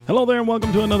Hello there and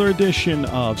welcome to another edition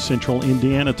of Central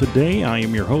Indiana Today. I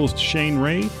am your host, Shane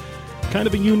Ray. Kind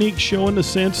of a unique show in the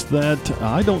sense that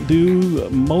I don't do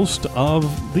most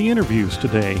of the interviews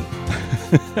today.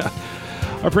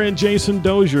 Our friend Jason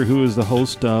Dozier, who is the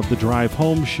host of the Drive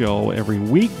Home Show every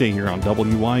weekday here on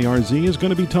WYRZ, is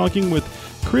going to be talking with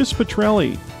Chris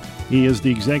Petrelli. He is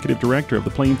the executive director of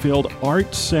the Plainfield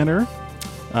Arts Center.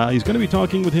 He's going to be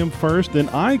talking with him first. Then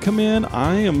I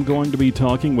am going to be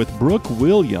talking with Brooke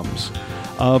Williams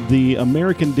of the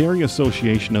American Dairy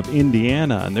Association of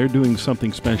Indiana, and they're doing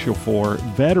something special for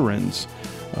veterans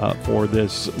for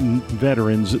this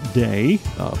Veterans Day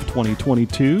of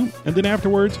 2022. And then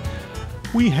afterwards,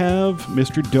 we have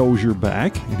Mr. Dozier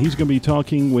back, and he's going to be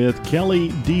talking with Kelly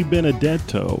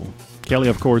DiBenedetto. Kelly,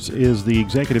 of course, is the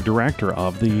executive director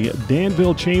of the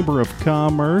Danville Chamber of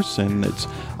Commerce, and it's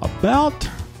about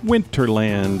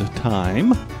Winterland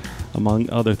time, among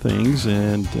other things,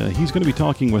 and he's going to be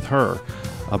talking with her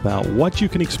about what you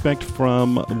can expect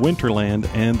from Winterland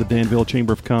and the Danville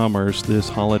Chamber of Commerce this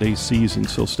holiday season.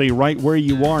 So stay right where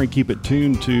you are and keep it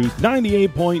tuned to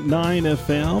 98.9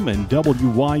 FM and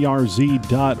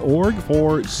WYRZ.org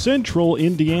for Central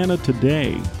Indiana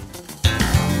Today.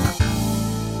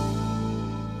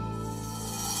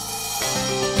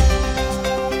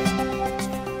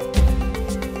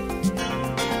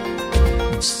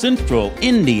 Central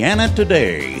Indiana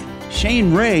Today.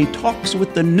 Shane Ray talks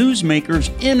with the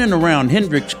newsmakers in and around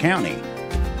Hendricks County.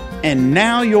 And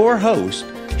now your host,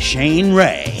 Shane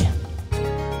Ray.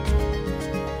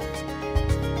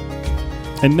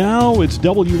 And now it's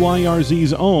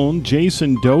WYRZ's own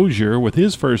Jason Dozier with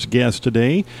his first guest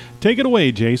today. Take it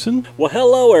away, Jason. Well,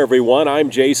 hello, everyone.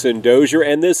 I'm Jason Dozier,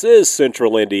 and this is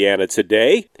Central Indiana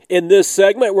Today. In this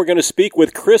segment, we're going to speak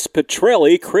with Chris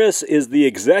Petrelli. Chris is the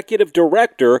executive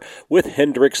director with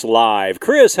Hendricks Live.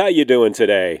 Chris, how you doing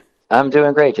today? I'm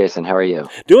doing great, Jason. How are you?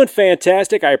 Doing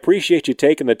fantastic. I appreciate you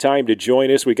taking the time to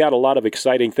join us. We got a lot of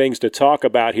exciting things to talk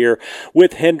about here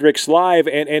with Hendricks Live,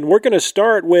 and we're going to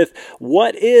start with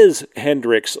what is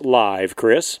Hendricks Live,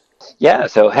 Chris? Yeah,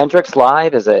 so Hendricks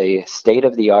Live is a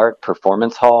state-of-the-art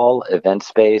performance hall, event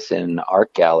space, and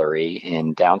art gallery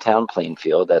in downtown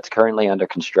Plainfield that's currently under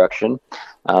construction.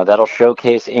 That'll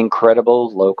showcase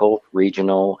incredible local,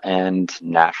 regional, and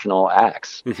national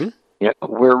acts. Mm-hmm. You know,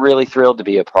 we're really thrilled to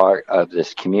be a part of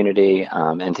this community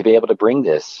and to be able to bring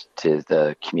this to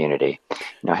the community.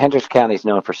 Now, Hendricks County is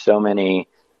known for so many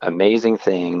amazing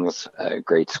things,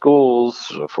 great schools,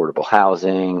 affordable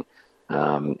housing,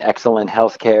 excellent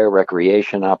healthcare,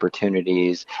 recreation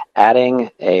opportunities. Adding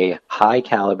a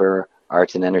high-caliber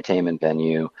arts and entertainment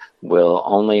venue will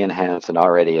only enhance an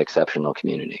already exceptional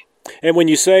community. And when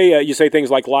you say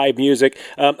things like live music,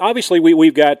 obviously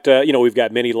we've got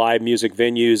many live music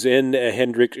venues in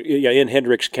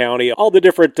Hendricks County. All the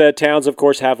different towns, of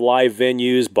course, have live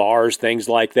venues, bars, things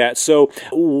like that. So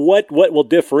what will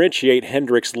differentiate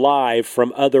Hendricks Live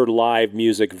from other live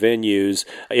music venues,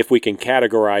 if we can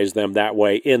categorize them that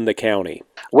way, in the county?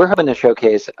 We're hoping to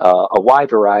showcase a wide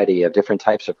variety of different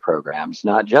types of programs,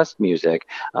 not just music,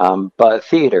 but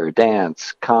theater,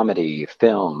 dance, comedy,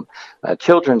 film,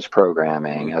 children's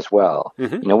programming as well.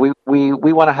 Mm-hmm. You know,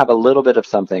 we want to have a little bit of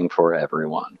something for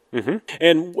everyone. Mm-hmm.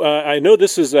 And I know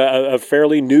this is a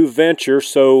fairly new venture,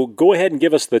 so go ahead and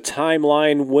give us the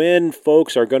timeline when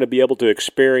folks are going to be able to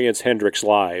experience Hendricks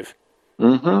Live.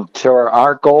 Mm-hmm. So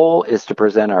our goal is to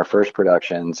present our first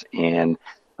productions in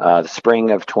the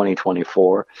spring of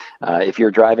 2024. If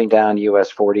you're driving down US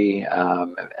 40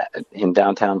 in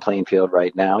downtown Plainfield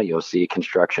right now, you'll see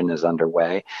construction is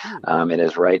underway. It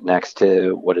is right next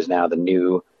to what is now the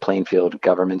new Plainfield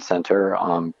Government Center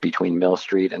between Mill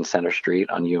Street and Center Street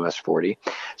on US 40.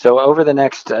 So over the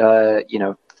next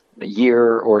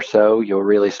year or so, you'll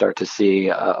really start to see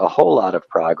a whole lot of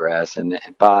progress. And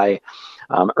by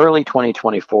early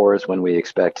 2024 is when we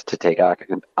expect to take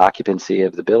occupancy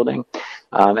of the building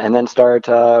and then start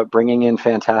bringing in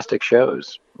fantastic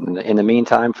shows. In the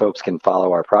meantime, folks can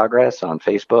follow our progress on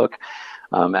Facebook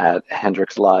at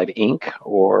Hendricks Live Inc.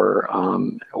 or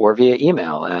via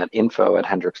email at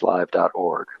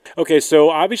info@hendrickslive.org. Okay, so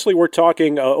obviously we're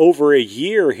talking over a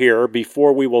year here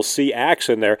before we will see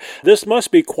action there. This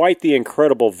must be quite the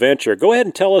incredible venture. Go ahead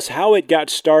and tell us how it got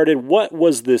started. What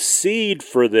was the seed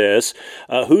for this?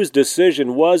 Whose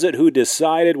decision was it? Who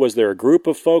decided? Was there a group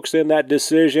of folks in that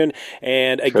decision?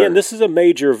 And again, Sure. This is a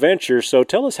major venture, so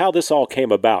tell us how this all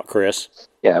came about, Chris.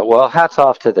 Yeah, well, hats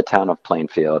off to the town of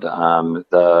Plainfield.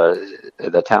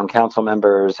 The town council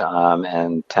members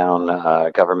and town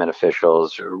government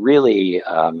officials really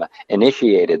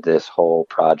initiated this whole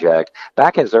project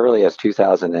back as early as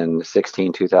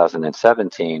 2016,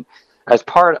 2017. as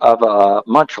part of a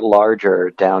much larger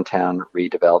downtown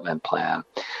redevelopment plan.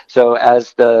 So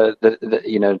as the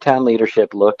town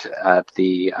leadership looked at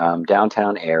the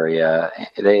downtown area,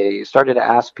 they started to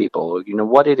ask people,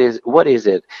 what is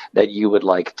it that you would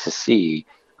like to see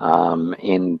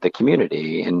in the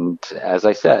community? And as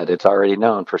I said, it's already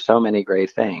known for so many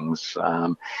great things.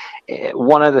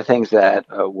 One of the things that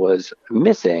was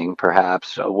missing,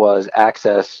 perhaps, was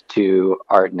access to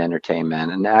art and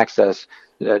entertainment and access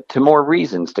to more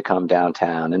reasons to come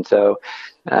downtown. And so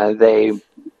they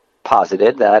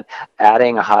posited that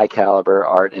adding a high caliber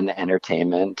art and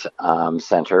entertainment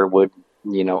center would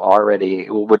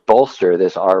bolster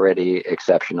this already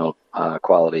exceptional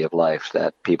quality of life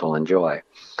that people enjoy.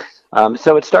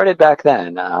 So it started back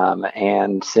then,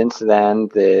 and since then,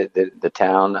 the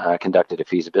town conducted a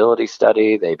feasibility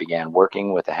study. They began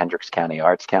working with the Hendricks County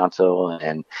Arts Council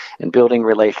and building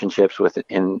relationships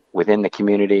within the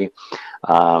community,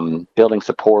 building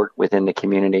support within the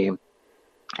community.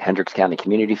 Hendricks County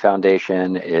Community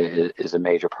Foundation is a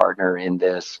major partner in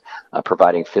this,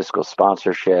 providing fiscal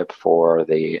sponsorship for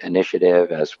the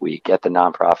initiative as we get the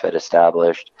nonprofit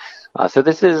established. So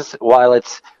this is, while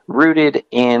it's rooted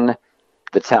in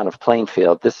the town of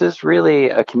Plainfield, this is really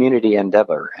a community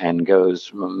endeavor and goes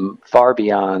far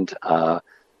beyond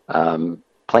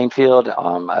Plainfield,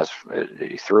 as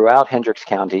throughout Hendricks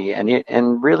County,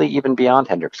 and really even beyond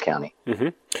Hendricks County. Mm-hmm.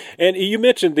 And you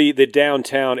mentioned the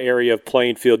downtown area of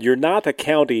Plainfield. You're not the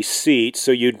county seat,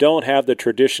 so you don't have the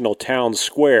traditional town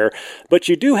square, but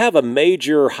you do have a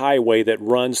major highway that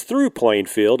runs through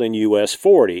Plainfield and US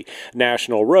 40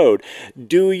 National Road.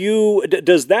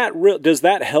 Does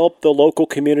that help the local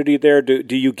community there?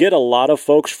 Do you get a lot of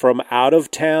folks from out of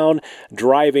town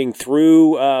driving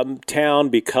through town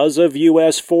because of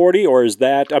US 40, or is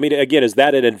that an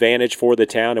advantage for the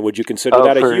town, and would you consider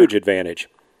that a huge advantage?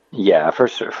 Yeah, for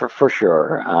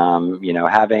sure.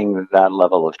 Having that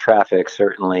level of traffic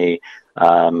certainly,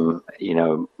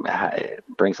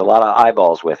 brings a lot of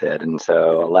eyeballs with it, and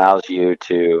so allows you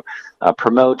to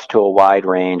promote to a wide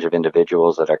range of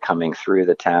individuals that are coming through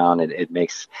the town. It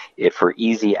makes it for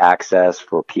easy access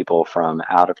for people from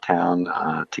out of town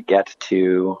to get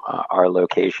to our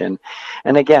location.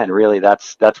 And again, really,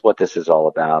 that's what this is all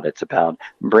about. It's about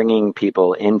bringing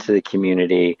people into the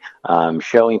community,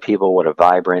 showing people what a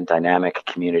vibrant, dynamic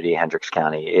community Hendricks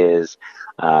County is,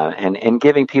 and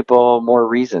giving people more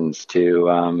reasons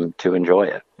to enjoy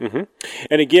it. Mm-hmm.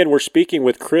 And again, we're speaking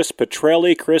with Chris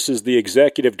Petrelli. Chris is the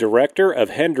executive director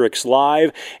of Hendricks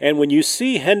Live. And when you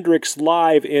see Hendricks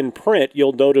Live in print,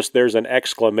 you'll notice there's an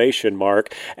exclamation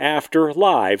mark after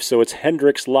live. So it's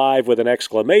Hendricks Live with an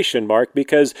exclamation mark,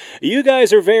 because you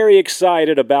guys are very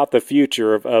excited about the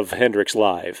future of Hendricks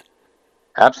Live.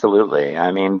 Absolutely.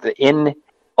 I mean,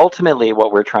 ultimately,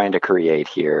 what we're trying to create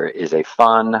here is a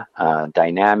fun,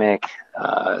 dynamic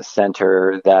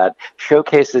center that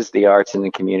showcases the arts in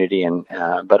the community, and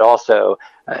but also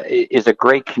is a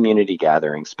great community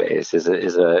gathering space. Is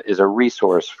a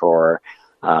resource for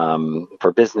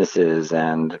businesses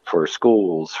and for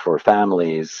schools, for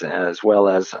families, as well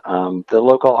as the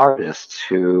local artists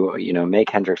who make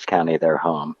Hendricks County their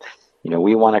home.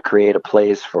 We want to create a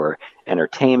place for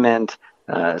entertainment,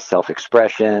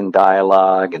 self-expression,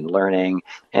 dialogue, and learning,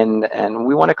 and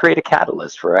we want to create a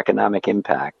catalyst for economic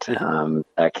impact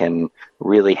that can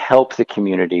really help the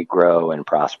community grow and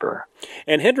prosper.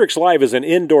 And Hendricks Live is an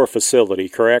indoor facility,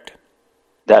 correct?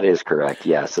 That is correct,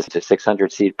 yes. It's a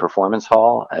 600-seat performance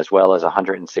hall, as well as a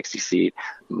 160-seat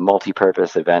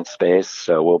multi-purpose event space.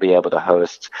 So we'll be able to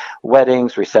host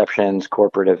weddings, receptions,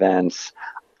 corporate events,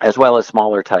 as well as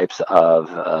smaller types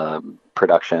of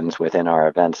productions within our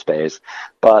event space.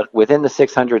 But within the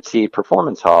 600-seat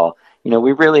performance hall,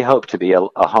 we really hope to be a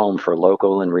home for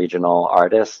local and regional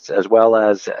artists, as well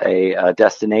as a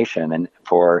destination and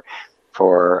for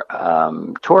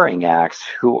touring acts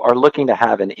who are looking to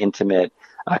have an intimate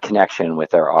connection with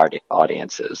their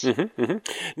audiences. Mm-hmm, mm-hmm.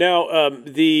 Now,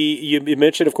 you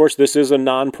mentioned, of course, this is a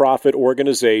nonprofit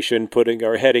organization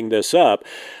heading this up.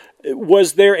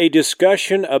 Was there a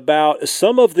discussion about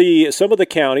some of the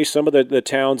counties, some of the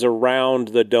towns around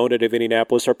the donut of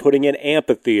Indianapolis are putting in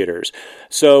amphitheaters?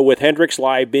 So with Hendricks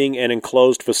Live being an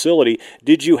enclosed facility,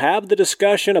 did you have the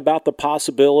discussion about the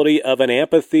possibility of an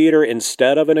amphitheater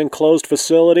instead of an enclosed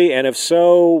facility? And if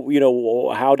so,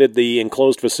 how did the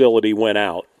enclosed facility win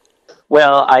out?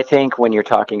 Well, I think when you're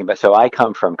talking about, so I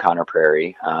come from Conner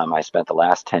Prairie. I spent the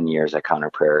last 10 years at Conner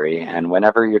Prairie. And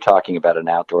whenever you're talking about an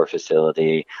outdoor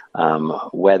facility,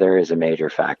 weather is a major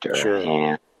factor. Sure.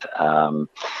 And,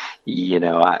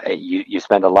 you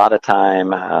spend a lot of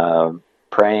time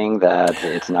praying that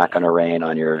it's not going to rain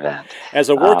on your event. As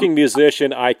a working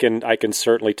musician, I can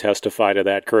certainly testify to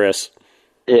that, Chris.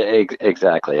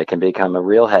 Exactly. It can become a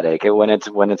real headache. When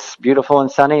it's beautiful and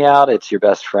sunny out, it's your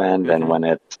best friend, and when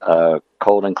it's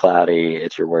cold and cloudy,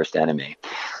 it's your worst enemy.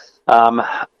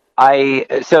 So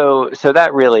that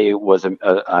really was,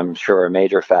 I'm sure, a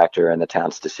major factor in the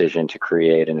town's decision to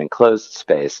create an enclosed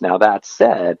space. Now, that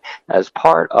said, as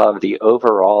part of the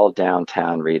overall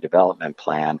downtown redevelopment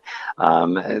plan,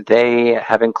 they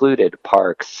have included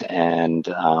parks and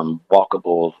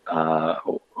walkable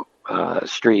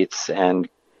streets and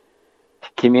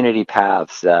community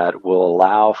paths that will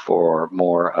allow for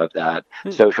more of that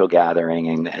social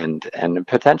gathering and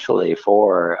potentially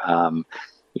for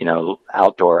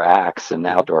outdoor acts and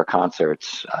outdoor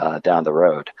concerts down the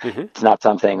road. It's not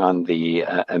something on the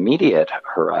immediate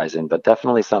horizon, but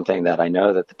definitely something that I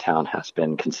know that the town has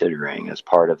been considering as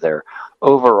part of their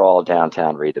overall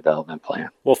downtown redevelopment plan.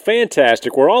 Well,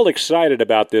 fantastic. We're all excited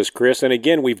about this, Chris. And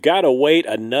again, we've got to wait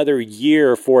another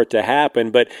year for it to happen.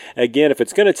 But again, if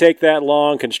it's going to take that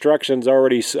long, construction's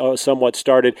already somewhat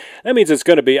started, that means it's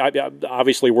going to be,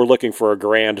 obviously, we're looking for a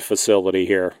grand facility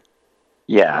here.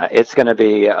 Yeah, it's going to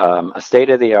be a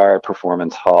state-of-the-art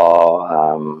performance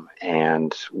hall,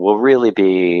 and will really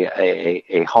be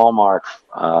a hallmark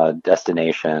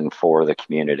destination for the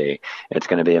community. It's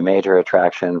going to be a major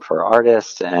attraction for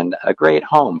artists and a great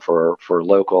home for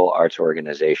local arts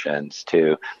organizations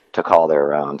to call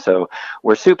their own. So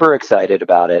we're super excited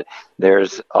about it.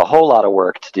 There's a whole lot of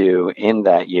work to do in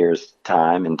that year's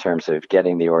time in terms of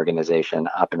getting the organization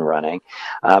up and running.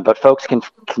 But folks can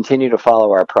continue to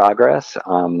follow our progress.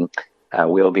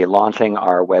 We'll be launching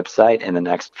our website in the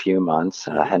next few months,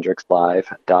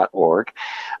 hendrixlive.org.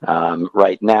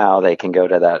 Right now, they can go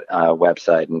to that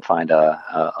website and find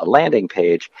a landing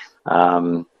page.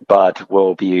 But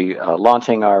we'll be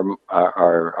launching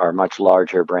our much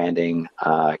larger branding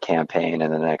campaign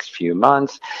in the next few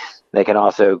months. They can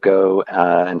also go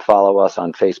and follow us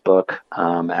on Facebook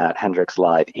at Hendrix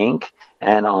Live Inc.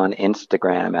 and on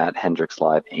Instagram at Hendrix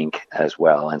Live Inc. as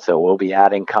well. And so we'll be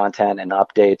adding content and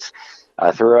updates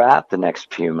throughout the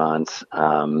next few months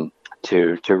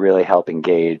to really help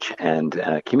engage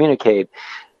and communicate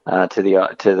to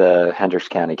the Hendricks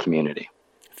County community.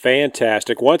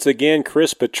 Fantastic. Once again,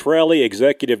 Chris Petrelli,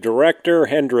 Executive Director,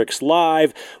 Hendrix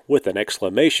Live, with an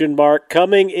exclamation mark,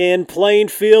 coming in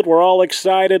Plainfield. We're all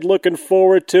excited, looking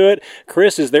forward to it.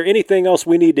 Chris, is there anything else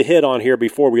we need to hit on here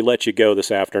before we let you go this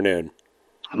afternoon?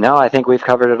 No, I think we've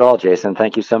covered it all, Jason.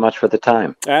 Thank you so much for the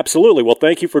time. Absolutely. Well,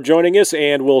 thank you for joining us,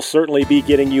 and we'll certainly be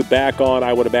getting you back on,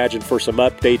 I would imagine, for some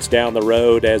updates down the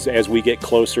road as we get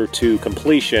closer to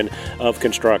completion of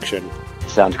construction.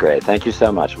 Sounds great. Thank you so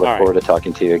much. Look forward to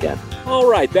talking to you again. All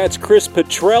right, that's Chris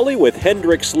Petrelli with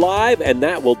Hendrix Live, and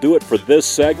that will do it for this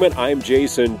segment. I'm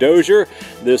Jason Dozier.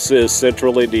 This is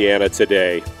Central Indiana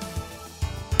Today.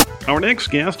 Our next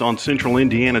guest on Central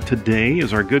Indiana Today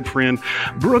is our good friend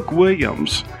Brooke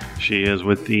Williams. She is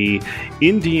with the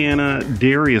Indiana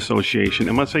Dairy Association.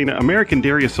 Am I saying American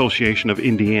Dairy Association of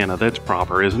Indiana? That's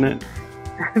proper, isn't it?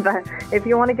 But if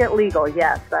you want to get legal,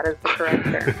 yes, that is the correct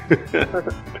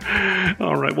term.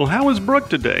 All right. Well, how is Brooke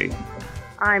today?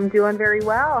 I'm doing very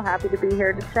well. Happy to be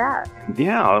here to chat.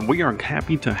 Yeah, we are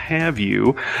happy to have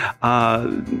you.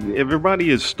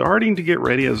 Everybody is starting to get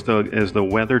ready as the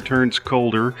weather turns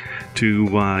colder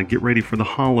to get ready for the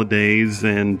holidays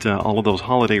and all of those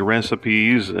holiday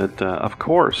recipes. That, of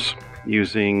course,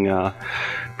 using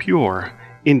pure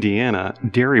Indiana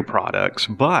dairy products,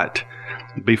 but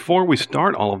before we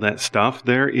start all of that stuff,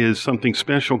 there is something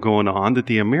special going on that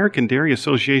the American Dairy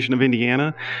Association of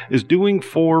Indiana is doing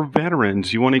for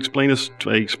veterans. You want to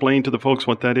explain to the folks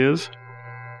what that is?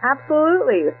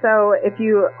 Absolutely. So if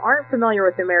you aren't familiar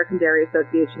with the American Dairy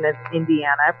Association of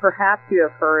Indiana, perhaps you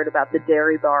have heard about the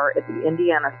dairy bar at the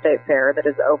Indiana State Fair that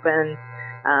is open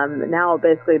now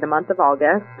basically the month of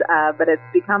August, but it's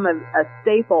become a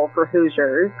staple for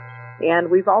Hoosiers.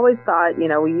 And we've always thought,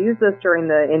 we use this during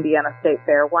the Indiana State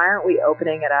Fair. Why aren't we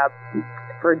opening it up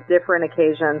for different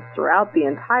occasions throughout the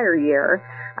entire year?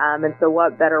 And so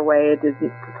what better way to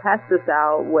test this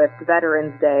out with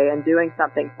Veterans Day and doing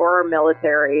something for our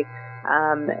military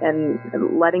and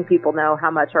letting people know how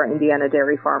much our Indiana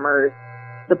dairy farmers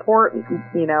support,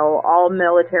 all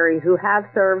military who have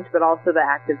served, but also the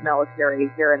active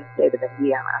military here in the state of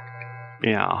Indiana.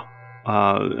 Yeah.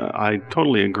 I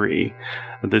totally agree.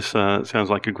 This sounds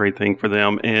like a great thing for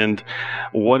them. And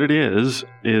what it is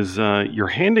you're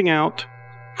handing out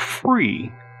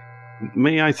free,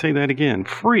 may I say that again,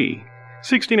 free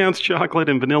 16-ounce chocolate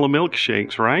and vanilla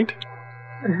milkshakes, right?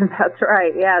 That's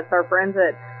right. Yes, our friends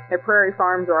at at Prairie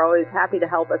Farms are always happy to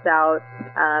help us out,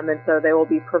 and so they will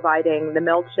be providing the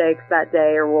milkshakes that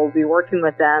day, or we'll be working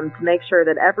with them to make sure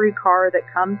that every car that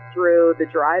comes through the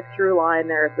drive-through line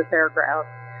there at the fairgrounds,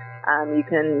 you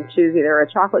can choose either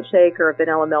a chocolate shake or a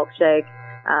vanilla milkshake,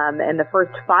 and the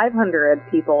first 500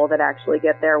 people that actually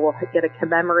get there will get a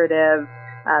commemorative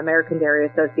American Dairy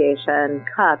Association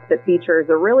cup that features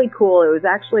a really cool, it was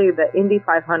actually the Indy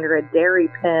 500 dairy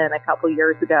pin a couple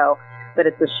years ago, but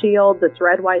it's a shield that's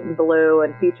red, white, and blue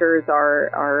and features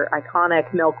our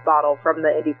iconic milk bottle from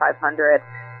the Indy 500.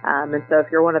 And so if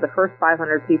you're one of the first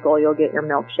 500 people, you'll get your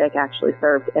milkshake actually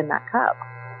served in that cup.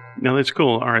 Now, that's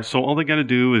cool. All right, so all they got to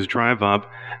do is drive up,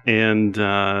 and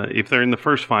if they're in the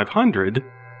first 500,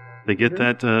 they get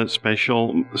that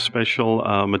special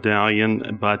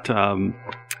medallion, but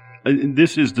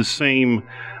this is the same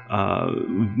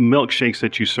milkshakes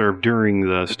that you serve during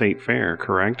the state fair,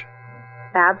 correct?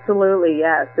 Absolutely,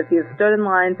 yes. If you've stood in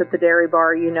lines at the dairy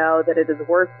bar, you know that it is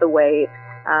worth the wait.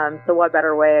 So what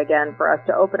better way, again, for us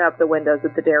to open up the windows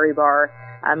at the dairy bar,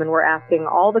 and we're asking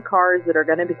all the cars that are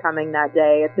going to be coming that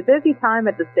day. It's a busy time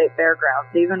at the state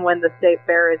fairgrounds, even when the state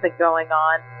fair isn't going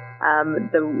on.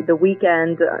 The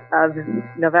weekend of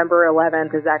November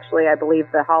 11th is actually, I believe,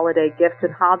 the holiday gift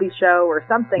and hobby show or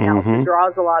something else that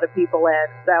draws a lot of people in.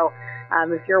 So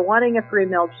if you're wanting a free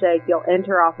milkshake, you'll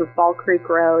enter off of Fall Creek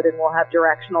Road, and we'll have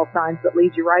directional signs that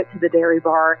lead you right to the dairy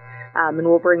bar, and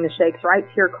we'll bring the shakes right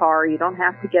to your car. You don't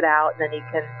have to get out, and then you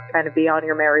can kind of be on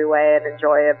your merry way and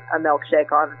enjoy a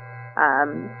milkshake on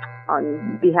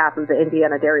behalf of the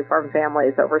Indiana Dairy Farm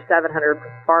families, over 700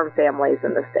 farm families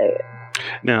in the state.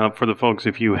 Now, for the folks,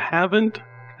 if you haven't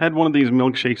had one of these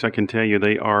milkshakes, I can tell you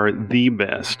they are the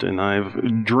best. And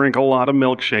I've drank a lot of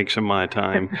milkshakes in my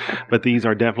time, but these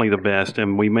are definitely the best.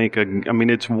 And we make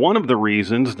it's one of the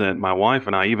reasons that my wife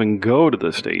and I even go to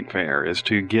the state fair is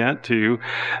to get to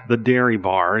the dairy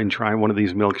bar and try one of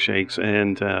these milkshakes.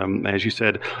 And as you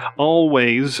said,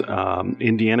 always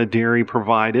Indiana Dairy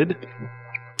provided.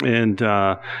 And we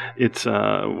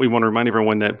want to remind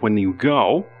everyone that when you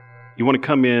go, you want to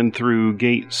come in through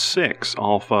Gate 6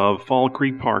 off of Fall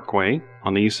Creek Parkway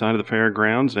on the east side of the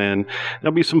fairgrounds, and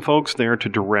there'll be some folks there to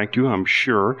direct you, I'm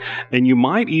sure. And you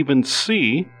might even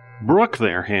see Brooke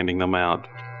there handing them out.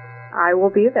 I will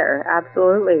be there,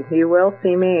 absolutely. You will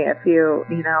see me if you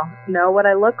know what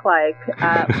I look like.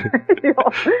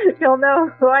 You'll know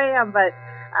who I am, but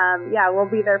we'll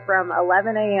be there from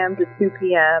 11 a.m. to 2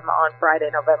 p.m. on Friday,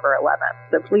 November 11th.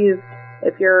 So please,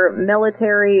 if you're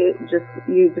military,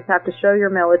 you just have to show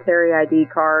your military ID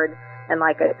card. And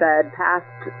like I said, past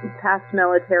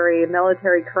military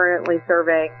currently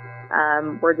serving,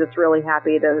 we're just really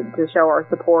happy to show our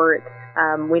support.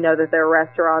 We know that there are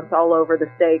restaurants all over the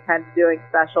state kind of doing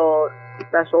special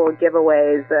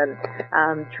giveaways and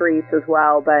treats as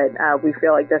well, but we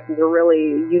feel like this is a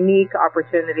really unique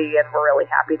opportunity, and we're really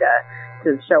happy to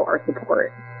show our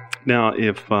support. Now,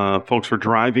 if folks are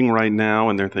driving right now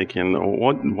and they're thinking,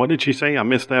 what did she say? I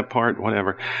missed that part,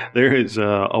 whatever. There is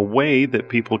a way that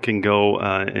people can go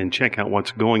and check out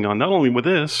what's going on, not only with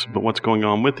this, but what's going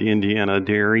on with the Indiana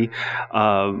Dairy.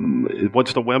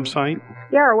 What's the website?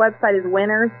 Yeah, our website is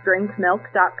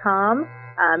winnersdrinkmilk.com.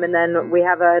 And then we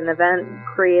have an event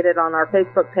created on our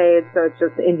Facebook page, so it's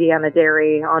just Indiana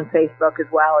Dairy on Facebook as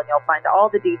well, and you'll find all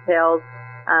the details.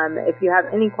 If you have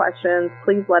any questions,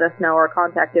 please let us know. Our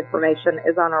contact information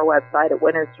is on our website at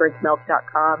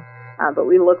winnersdrinkmilk.com. But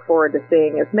we look forward to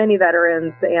seeing as many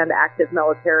veterans and active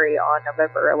military on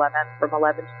November 11th from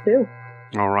 11 to 2.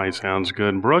 All right, sounds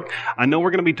good. Brooke, I know we're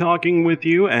going to be talking with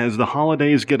you as the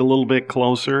holidays get a little bit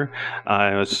closer.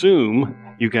 I assume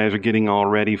you guys are getting all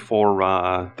ready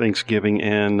for Thanksgiving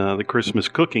and the Christmas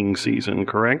cooking season,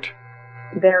 correct?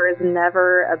 There is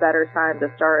never a better time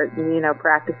to start,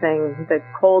 practicing the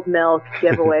cold milk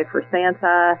giveaway for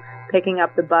Santa, picking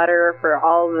up the butter for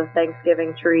all of the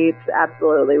Thanksgiving treats.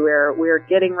 Absolutely. We're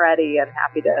getting ready and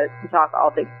happy to talk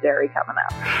all things dairy coming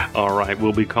up. All right.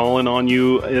 We'll be calling on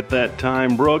you at that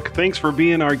time. Brooke, thanks for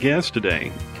being our guest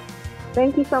today.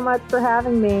 Thank you so much for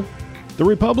having me. The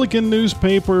Republican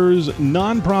newspaper's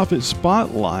nonprofit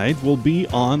spotlight will be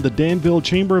on the Danville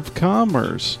Chamber of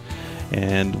Commerce.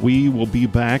 And we will be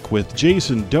back with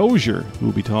Jason Dozier, who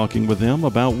will be talking with them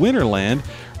about Winterland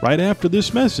right after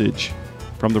this message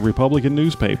from the Republican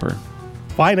newspaper.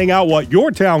 Finding out what your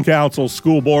town council,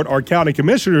 school board, or county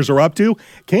commissioners are up to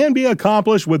can be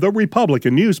accomplished with the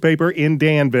Republican newspaper in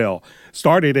Danville.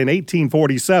 Started in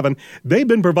 1847, they've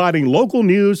been providing local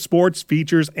news, sports,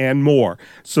 features, and more.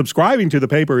 Subscribing to the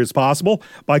paper is possible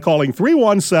by calling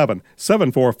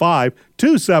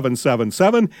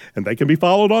 317-745-2777, and they can be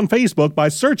followed on Facebook by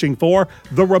searching for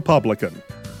The Republican.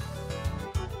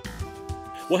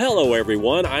 Well, hello,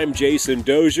 everyone. I'm Jason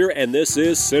Dozier, and this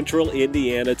is Central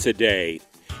Indiana Today.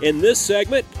 In this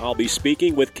segment, I'll be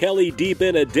speaking with Kelly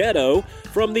DiBenedetto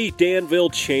from the Danville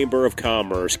Chamber of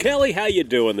Commerce. Kelly, how you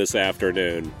doing this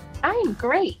afternoon? I'm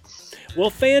great. Well,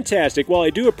 fantastic. Well, I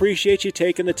do appreciate you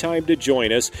taking the time to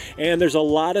join us, and there's a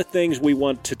lot of things we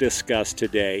want to discuss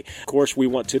today. Of course, we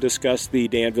want to discuss the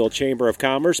Danville Chamber of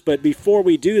Commerce, but before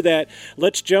we do that,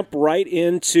 let's jump right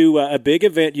into a big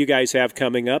event you guys have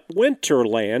coming up,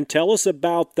 Winterland. Tell us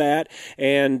about that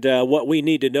and what we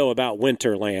need to know about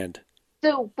Winterland.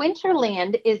 So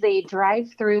Winterland is a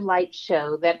drive-through light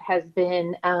show that has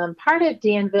been part of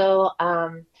Danville,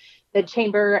 the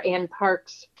Chamber and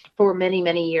Parks for many,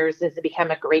 many years. Has become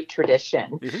a great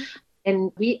tradition. Mm-hmm.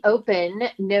 And we open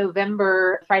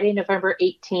Friday, November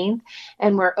 18th,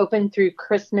 and we're open through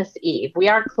Christmas Eve. We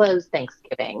are closed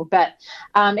Thanksgiving, but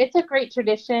it's a great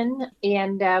tradition.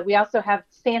 And we also have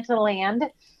Santaland,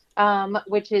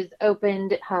 which is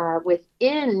opened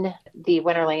within the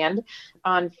Winterland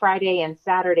on Friday and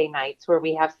Saturday nights, where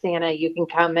we have Santa. You can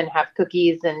come and have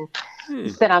cookies and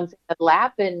sit on Santa's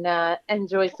lap and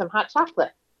enjoy some hot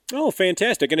chocolate. Oh,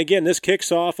 fantastic. And again, this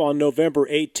kicks off on November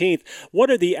 18th.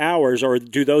 What are the hours, or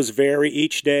do those vary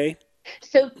each day?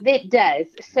 So it does.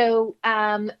 So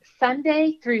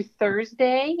Sunday through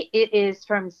Thursday, it is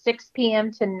from 6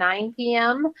 p.m. to 9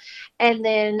 p.m. And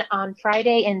then on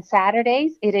Friday and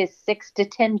Saturdays, it is 6 to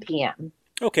 10 p.m.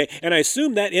 Okay. And I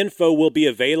assume that info will be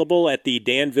available at the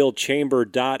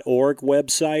danvillechamber.org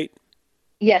website?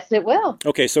 Yes, it will.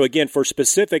 Okay, so again, for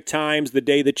specific times, the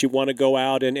day that you want to go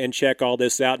out and check all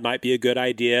this out, might be a good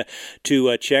idea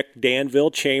to check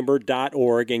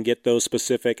danvillechamber.org and get those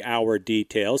specific hour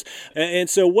details. And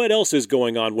so what else is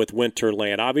going on with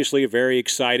Winterland? Obviously, very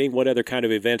exciting. What other kind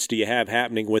of events do you have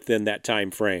happening within that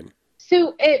time frame?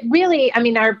 So it really,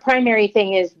 our primary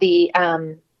thing is the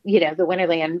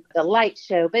Winterland, the light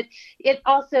show, but it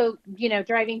also,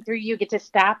 driving through, you get to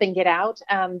stop and get out.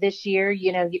 This year,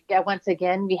 once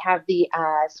again, we have the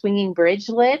swinging bridge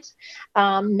lit,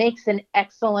 makes an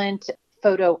excellent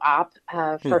photo op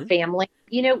for family.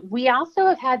 We also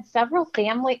have had several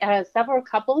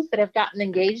couples that have gotten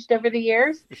engaged over the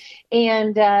years.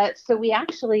 And so we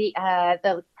actually,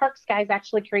 the Parks guys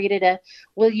actually created a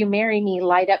 "Will You Marry Me"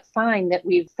 light up sign that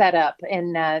we've set up.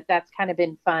 And that's kind of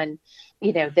been fun,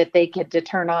 that they get to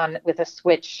turn on with a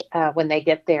switch when they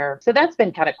get there. So that's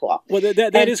been kind of cool. Well,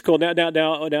 that is cool. Now,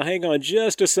 hang on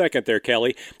just a second there,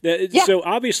 Kelly. Yeah. So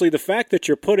obviously the fact that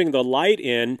you're putting the light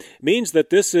in means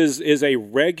that this is a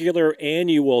regular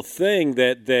annual thing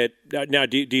that now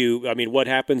do you, what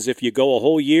happens if you go a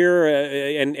whole year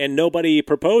and nobody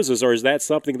proposes, or is that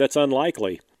something that's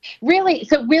unlikely? Really?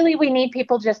 So really we need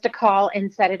people just to call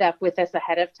and set it up with us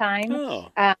ahead of time.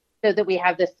 Oh. So that we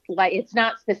have this light. It's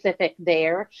not specific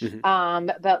there,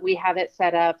 but we have it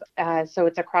set up so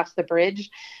it's across the bridge.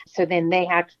 So then they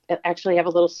actually have a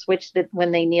little switch that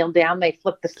when they kneel down, they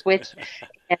flip the switch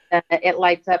and it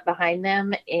lights up behind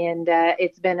them. And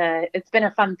it's been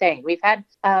a fun thing. We've had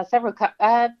several.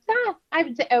 I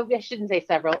would say, I shouldn't say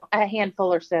several. A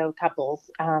handful or so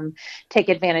couples take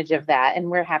advantage of that,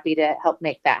 and we're happy to help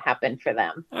make that happen for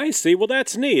them. I see. Well,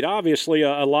 that's neat. Obviously,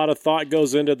 a lot of thought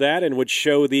goes into that, and would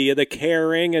show the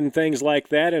caring and things like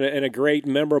that, and a great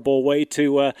memorable way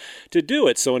to do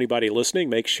it. So anybody listening,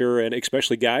 make sure, and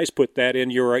especially guys, put that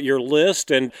in your list,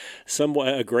 and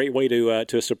a great way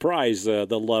to surprise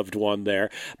the loved one there.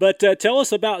 But tell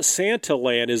us about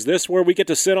Santaland. Is this where we get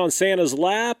to sit on Santa's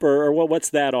lap, or what's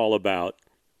that all about?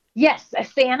 Yes,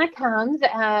 Santa comes,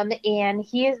 and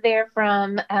he is there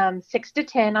from 6 to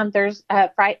 10 on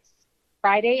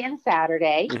Friday and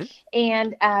Saturday. Mm-hmm.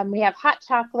 And we have hot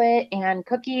chocolate and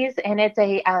cookies, and it's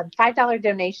a $5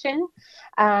 donation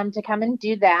to come and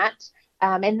do that.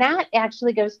 And that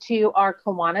actually goes to our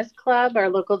Kiwanis Club, our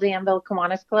local Danville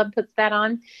Kiwanis Club puts that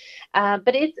on.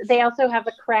 But they also have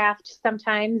a craft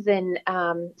sometimes and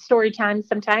story time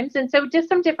sometimes. And so just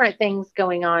some different things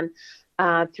going on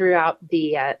throughout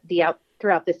the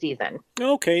season.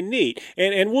 Okay, neat.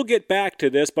 And we'll get back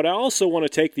to this, but I also want to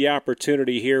take the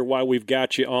opportunity here while we've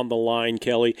got you on the line,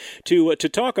 Kelly, to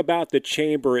talk about the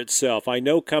Chamber itself. I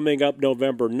know coming up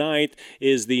November 9th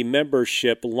is the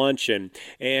membership luncheon.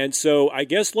 And so I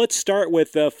guess let's start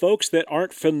with folks that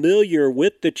aren't familiar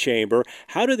with the Chamber.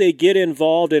 How do they get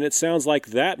involved? And it sounds like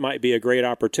that might be a great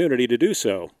opportunity to do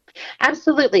so.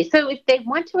 Absolutely. So if they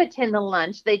want to attend the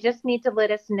lunch, they just need to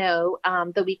let us know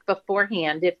the week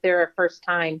beforehand if they're a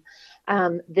first-time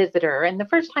visitor. And the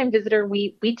first-time visitor,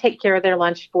 we take care of their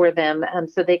lunch for them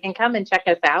so they can come and check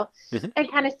us out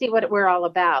and kind of see what we're all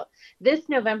about. This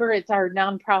November, it's our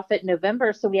nonprofit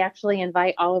November, so we actually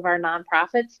invite all of our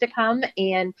nonprofits to come,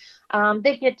 and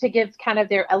they get to give kind of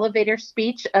their elevator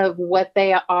speech of what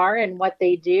they are and what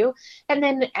they do, and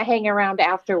then hang around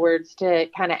afterwards to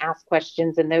kind of ask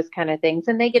questions and those kind of things.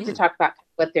 And they get to talk about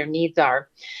what their needs are.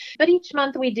 But each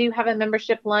month we do have a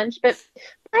membership lunch, but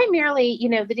primarily,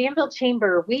 the Danville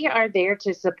Chamber, we are there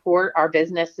to support our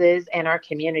businesses and our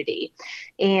community.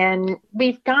 And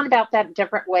we've gone about that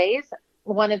different ways.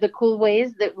 One of the cool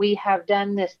ways that we have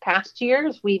done this past year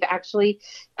is we've actually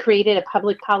created a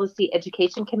public policy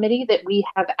education committee that we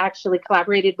have actually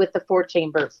collaborated with the 4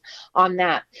 chambers on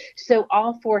that. So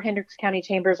all 4 Hendricks County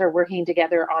chambers are working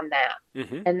together on that.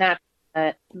 And that's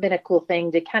been a cool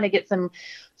thing to kind of get some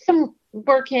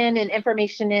work in and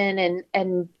information in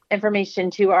and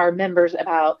information to our members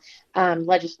about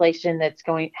legislation that's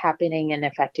happening and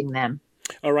affecting them.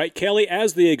 All right, Kelly,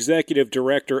 as the executive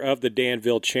director of the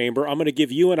Danville Chamber, I'm going to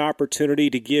give you an opportunity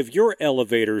to give your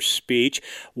elevator speech.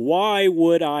 Why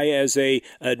would I, as a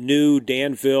new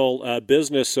Danville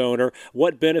business owner,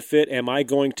 what benefit am I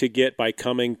going to get by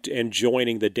coming and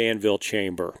joining the Danville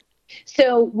Chamber?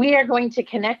 So we are going to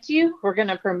connect you, we're going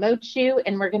to promote you,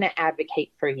 and we're going to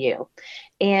advocate for you.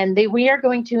 And we are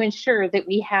going to ensure that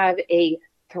we have a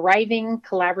thriving,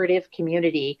 collaborative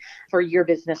community for your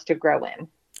business to grow in.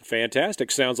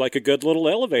 Fantastic. Sounds like a good little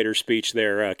elevator speech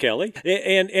there, Kelly.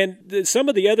 And some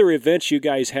of the other events you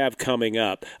guys have coming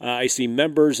up, I see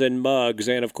members and mugs,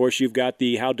 and of course you've got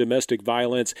the How Domestic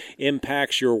Violence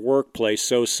Impacts Your Workplace,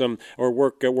 so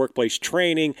workplace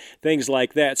training, things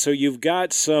like that. So you've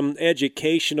got some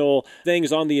educational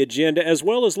things on the agenda, as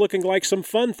well as looking like some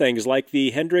fun things like the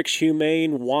Hendricks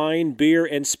Humane Wine, Beer,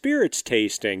 and Spirits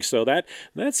tasting. So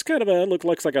that's kind of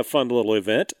looks like a fun little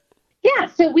event. Yeah,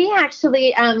 so we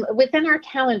actually, within our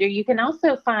calendar, you can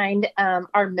also find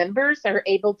our members are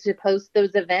able to post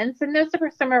those events. And those are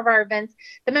some of our events.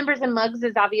 The Members and Mugs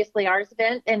is obviously ours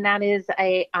event, and that is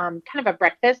a kind of a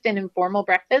breakfast, an informal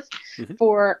breakfast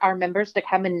for our members to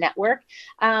come and network.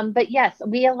 But yes,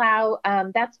 we allow,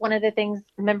 that's one of the things,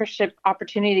 membership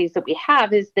opportunities that we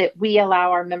have, is that we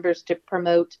allow our members to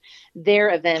promote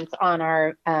their events on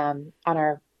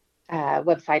our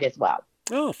website as well.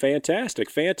 Oh, fantastic,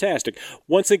 fantastic.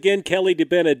 Once again, Kelly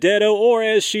DiBenedetto, or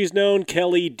as she's known,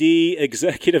 Kelly D.,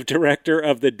 Executive Director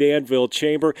of the Danville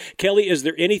Chamber. Kelly, is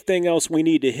there anything else we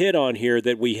need to hit on here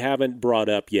that we haven't brought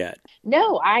up yet?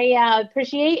 No, I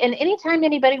appreciate, and anytime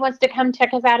anybody wants to come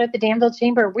check us out at the Danville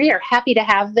Chamber, we are happy to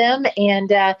have them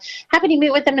and happy to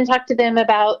meet with them and talk to them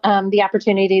about the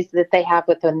opportunities that they have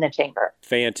within the Chamber.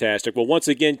 Fantastic. Well, once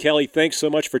again, Kelly, thanks so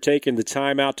much for taking the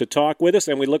time out to talk with us,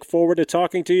 and we look forward to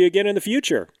talking to you again in the future.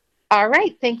 All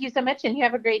right. Thank you so much, and you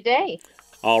have a great day.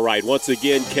 All right. Once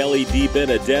again, Kelly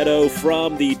DiBenedetto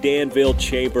from the Danville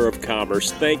Chamber of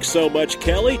Commerce. Thanks so much,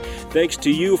 Kelly. Thanks to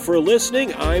you for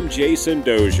listening. I'm Jason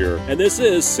Dozier, and this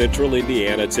is Central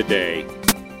Indiana Today.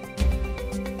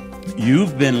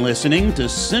 You've been listening to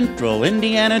Central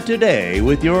Indiana Today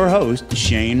with your host,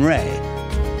 Shane Ray.